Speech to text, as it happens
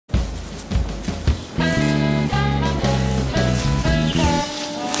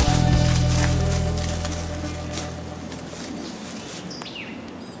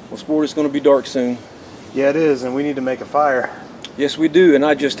Sport, it's going to be dark soon. Yeah, it is, and we need to make a fire. Yes, we do, and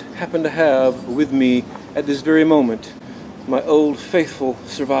I just happen to have with me at this very moment my old faithful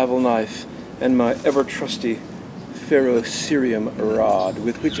survival knife and my ever-trusty ferrocerium rod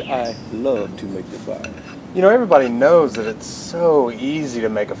with which I love to make the fire. You know, everybody knows that it's so easy to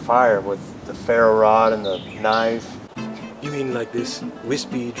make a fire with the ferro rod and the knife. You mean like this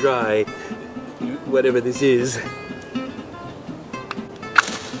wispy, dry, whatever this is?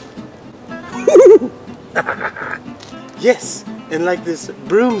 Yes, and like this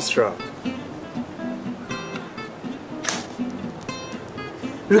broom straw.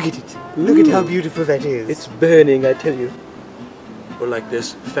 Look at it. Look at how beautiful that is. It's burning, I tell you. Or like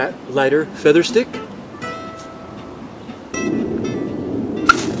this fat, lighter feather stick.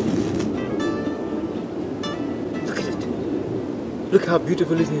 Look at it. Look how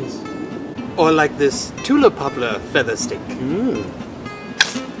beautiful it is. Or like this tulip poplar feather stick.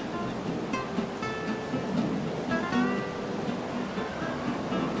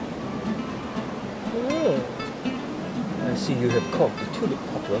 I see you have caught the tulip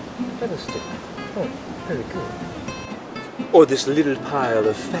poplar feather stick. Oh, very good. Or this little pile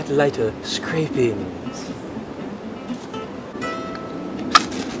of fat lighter scrapings.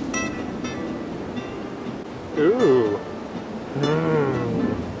 Ooh.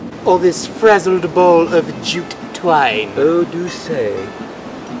 Or this frazzled ball of jute twine. Oh, do say.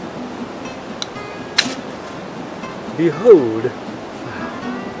 Behold.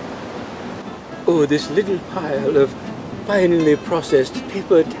 Oh, this little pile of finely processed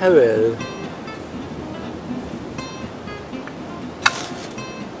paper towel.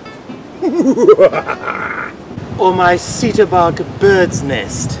 Or my cedar bark bird's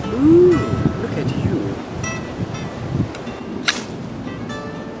nest. Ooh, look at you.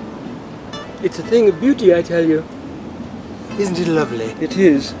 It's a thing of beauty, I tell you. Isn't it lovely? It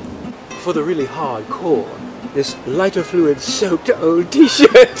is. For the really hardcore, this lighter fluid soaked old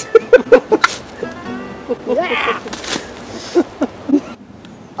t-shirt.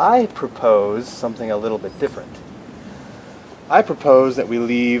 I propose something a little bit different. I propose that we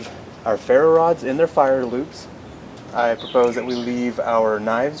leave our ferro rods in their fire loops. I propose that we leave our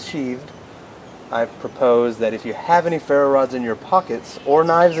knives sheathed. I propose that if you have any ferro rods in your pockets or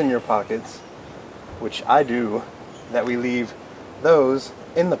knives in your pockets, which I do, that we leave those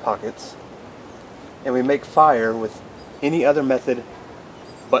in the pockets and we make fire with any other method,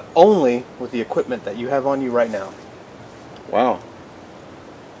 but only with the equipment that you have on you right now. Wow.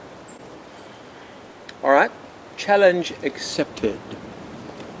 All right, challenge accepted.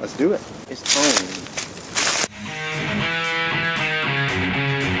 Let's do it. It's on.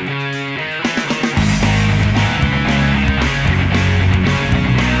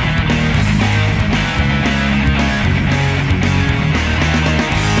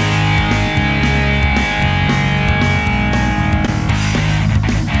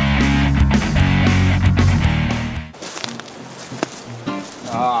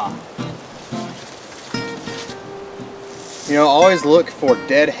 You know, always look for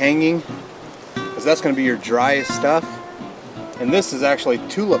dead hanging, because that's going to be your driest stuff. And this is actually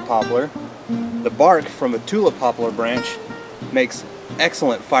tulip poplar. The bark from a tulip poplar branch makes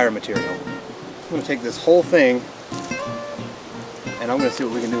excellent fire material. I'm going to take this whole thing and I'm going to see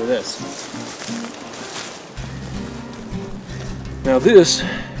what we can do with this. Now this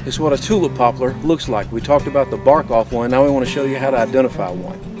is what a tulip poplar looks like. We talked about the bark off one. Now we want to show you how to identify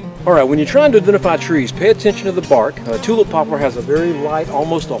one. Alright, when you're trying to identify trees, pay attention to the bark. Tulip poplar has a very light,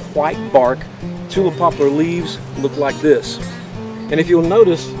 almost a white bark. Tulip poplar leaves look like this. And if you'll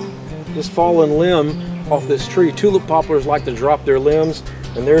notice this fallen limb off this tree, tulip poplars like to drop their limbs,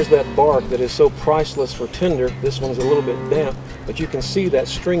 and there's that bark that is so priceless for tinder. This one's a little bit damp, but you can see that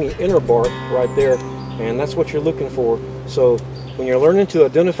stringy inner bark right there, and that's what you're looking for. So when you're learning to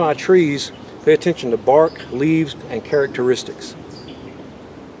identify trees, pay attention to bark, leaves, and characteristics.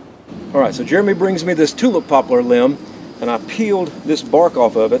 Alright, so Jeremy brings me this tulip poplar limb, and I peeled this bark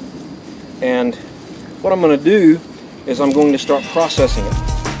off of it, and what I'm going to do is I'm going to start processing it.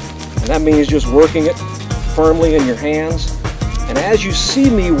 And that means just working it firmly in your hands. And as you see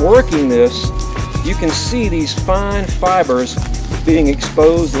me working this, you can see these fine fibers being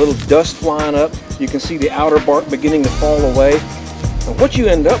exposed, a little dust flying up. You can see the outer bark beginning to fall away. And what you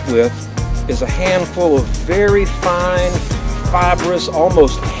end up with is a handful of very fine, fibrous,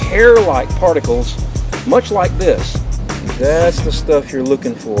 almost hair-like particles, much like this. That's the stuff you're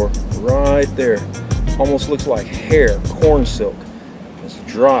looking for right there. Almost looks like hair, corn silk. It's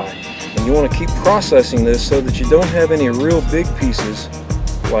dry. And you want to keep processing this so that you don't have any real big pieces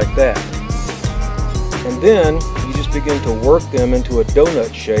like that. And then you just begin to work them into a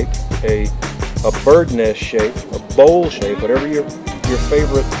donut shape, a bird nest shape, a bowl shape, whatever your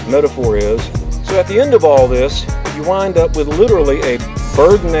favorite metaphor is. So at the end of all this, you wind up with literally a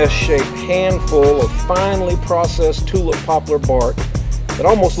bird nest shaped handful of finely processed tulip poplar bark that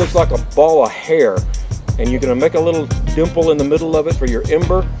almost looks like a ball of hair. And you're going to make a little dimple in the middle of it for your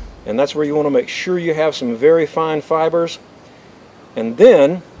ember, and that's where you want to make sure you have some very fine fibers. And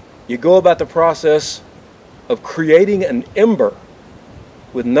then you go about the process of creating an ember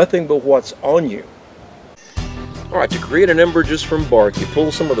with nothing but what's on you. Alright, to create an ember just from bark, you pull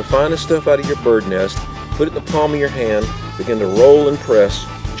some of the finest stuff out of your bird nest, put it in the palm of your hand, begin to roll and press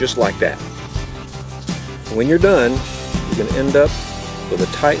just like that. And when you're done, you're going to end up with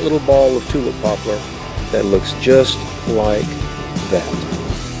a tight little ball of tulip poplar that looks just like that.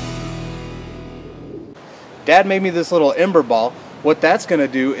 Dad made me this little ember ball. What that's going to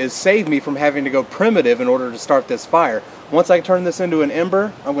do is save me from having to go primitive in order to start this fire. Once I turn this into an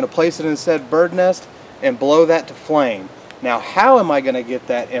ember, I'm going to place it in said bird nest and blow that to flame. Now, how am I going to get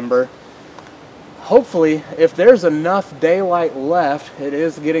that ember? Hopefully, if there's enough daylight left, it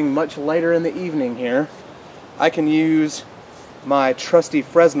is getting much later in the evening here, I can use my trusty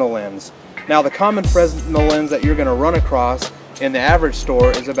Fresnel lens. Now, the common Fresnel lens that you're going to run across in the average store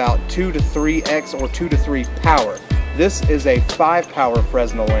is about 2 to 3x or 2 to 3 power. This is a 5 power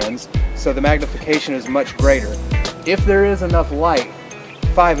Fresnel lens, so the magnification is much greater. If there is enough light,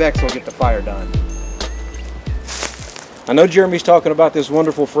 5x will get the fire done. I know Jeremy's talking about this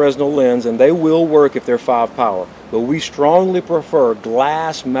wonderful Fresnel lens, and they will work if they're 5 power, but we strongly prefer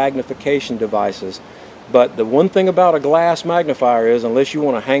glass magnification devices. But the one thing about a glass magnifier is, unless you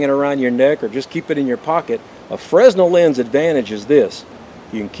want to hang it around your neck or just keep it in your pocket, a Fresnel lens advantage is this: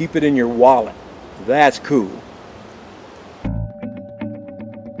 you can keep it in your wallet. That's cool.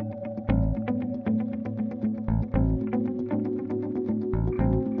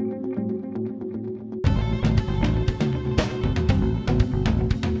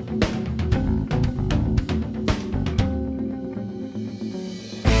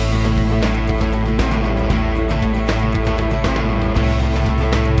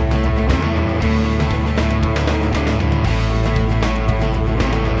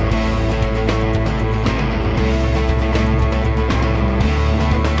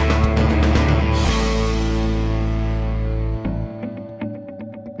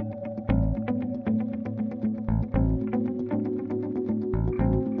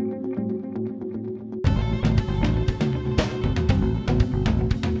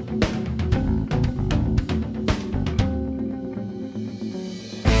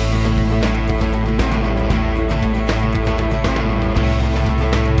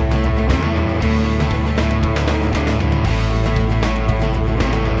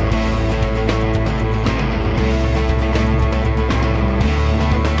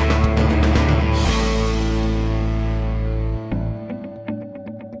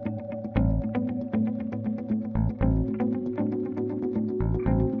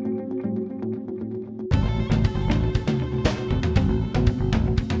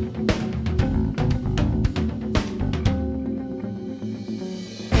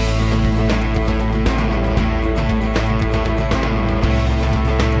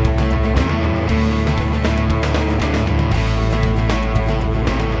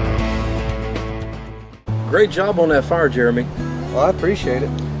 Great job on that fire, Jeremy. Well, I appreciate it.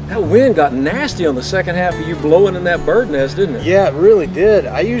 That wind got nasty on the second half of you blowing in that bird nest, didn't it? Yeah, it really did.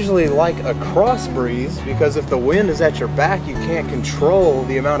 I usually like a cross breeze because if the wind is at your back, you can't control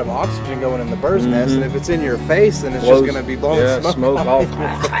the amount of oxygen going in the bird's nest, and if it's in your face, then it's just going to be blowing smoke all.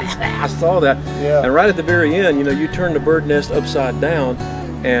 I saw that. Yeah. And right at the very end, you know, you turn the bird nest upside down,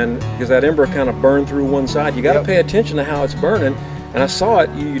 and because that ember kind of burned through one side, you got to pay attention to how it's burning. And I saw it,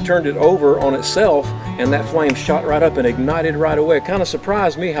 you turned it over on itself, and that flame shot right up and ignited right away. It kind of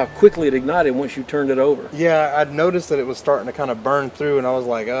surprised me how quickly it ignited once you turned it over. Yeah, I'd noticed that it was starting to kind of burn through, and I was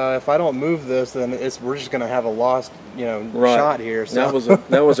like, if I don't move this, then we're just going to have a lost, shot here. So.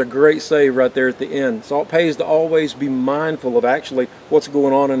 That was a great save right there at the end. So it pays to always be mindful of actually what's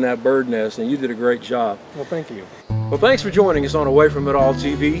going on in that bird nest, and you did a great job. Well, thank you. Well, thanks for joining us on Away From It All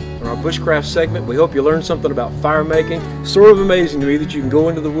TV. On our bushcraft segment, we hope you learned something about fire making. Sort of amazing to me that you can go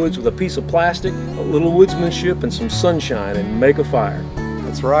into the woods with a piece of plastic, a little woodsmanship, and some sunshine and make a fire.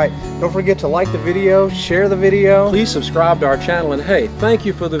 That's right. Don't forget to like the video, share the video. Please subscribe to our channel, and hey, thank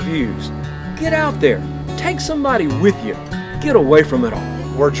you for the views. Get out there. Take somebody with you. Get away from it all.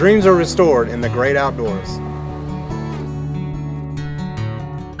 Where dreams are restored in the great outdoors.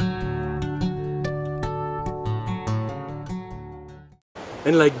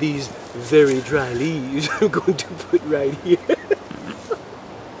 And like these very dry leaves, I'm going to put right here.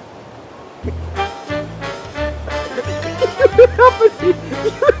 You're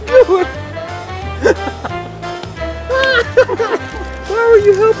doing. Why were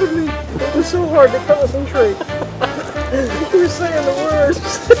you helping me? It was so hard to concentrate. You were saying the words.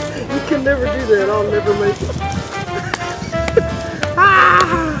 You can never do that. I'll never make it.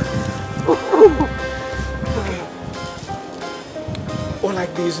 Okay. Or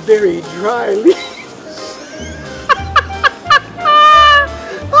like these very dry leaves.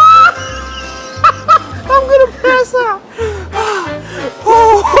 I'm gonna pass out.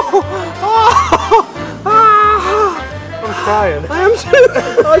 I'm crying. I am too.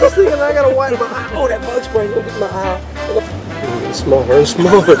 I was just thinking I gotta wipe my eye. Oh, that bug spray. Look at my eye. It's smaller and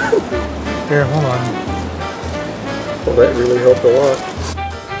smaller. Here, hold on. Well, that really helped a lot.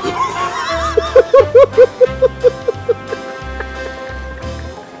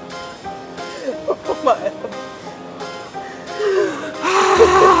 Oh, my.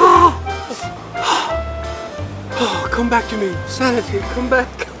 Oh, come back to me. Sanity, come back.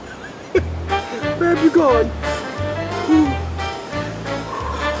 Where have you gone?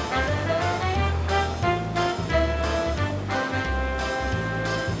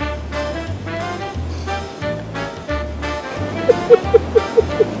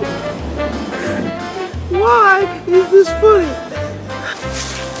 Why is this funny?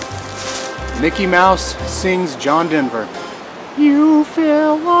 Mickey Mouse sings John Denver. You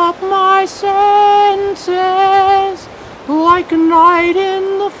fill up my senses like a night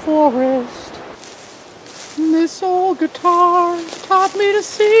in the forest. This old guitar taught me to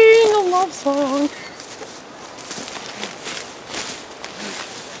sing a love song.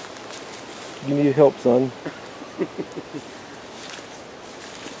 You need help, son.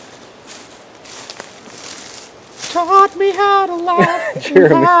 Taught me how to laugh and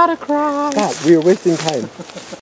Jeremy. how to cry. Stop, we are wasting time.